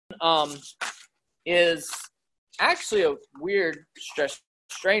is actually a weird stress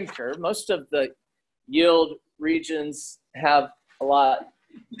strain curve. Most of the yield regions have a lot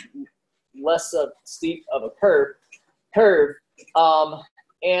less steep of a curve.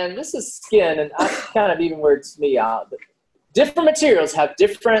 And this is skin, and I kind of even weirds me out. But different materials have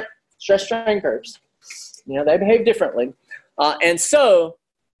different stress strain curves. You know, they behave differently. And so,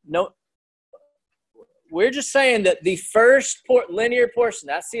 no, we're just saying that the first linear portion,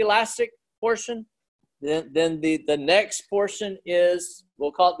 that's the elastic portion. Then the next portion is,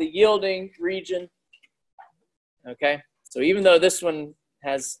 we'll call it the yielding region. Okay, so even though this one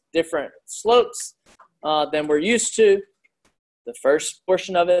has different slopes than we're used to, the first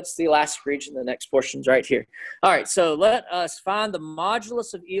portion of it's the elastic region, the next portion's right here. All right, so let us find the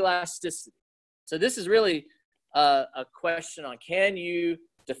modulus of elasticity. So this is really a question on, can you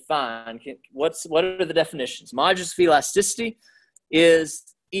define, what are the definitions? Modulus of elasticity is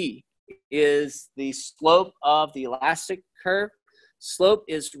E, is the slope of the elastic curve. Slope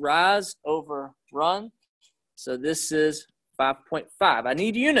is rise over run. So this is 5.5. I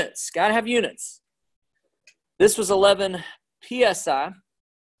need units. Got to have units. This was 11 PSI.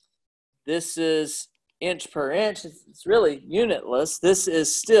 This is inch per inch. It's really unitless. This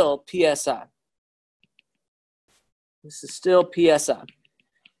is still PSI. This is still PSI.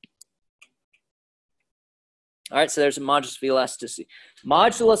 All right, so there's a modulus of elasticity.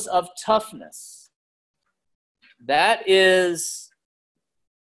 Modulus of toughness. That is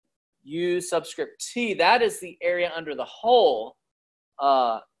U subscript T. That is the area under the whole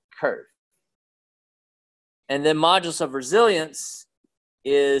curve. And then modulus of resilience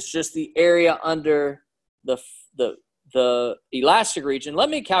is just the area under the elastic region. Let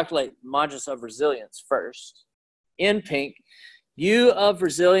me calculate modulus of resilience first. In pink, U of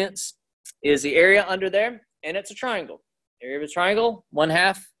resilience is the area under there, and it's a triangle. Area of a triangle,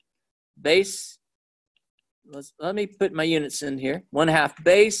 1/2 base. Let me put my units in here. 1/2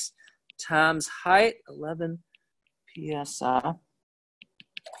 base times height, 11 PSI.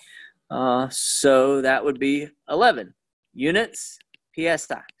 So that would be 11 units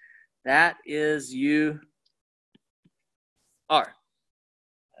PSI. That is UR.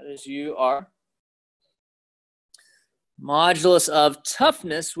 That is UR. Modulus of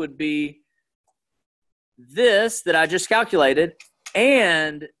toughness would be this that I just calculated,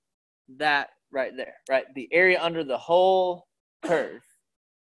 and that right there, right? The area under the whole curve.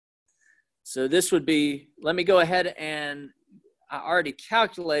 So this would be, let me go ahead and I already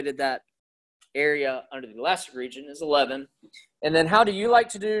calculated that area under the elastic region is 11. And then how do you like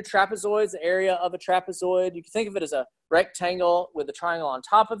to do trapezoids, the area of a trapezoid? You can think of it as a rectangle with a triangle on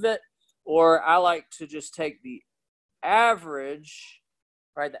top of it, or I like to just take the average,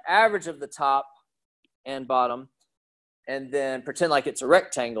 right, the average of the top and bottom, and then pretend like it's a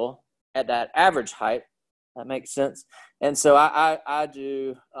rectangle at that average height. That makes sense. And so I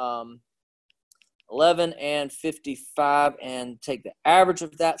do 11 and 55 and take the average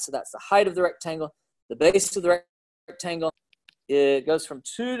of that. So that's the height of the rectangle. The base of the rectangle, it goes from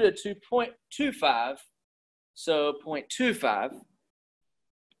 2 to 2.25. So 0.25.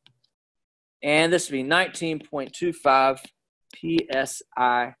 And this would be 19.25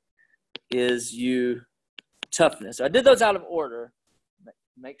 PSI is U toughness. So I did those out of order.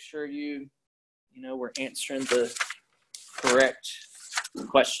 Make sure you know we're answering the correct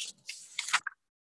question.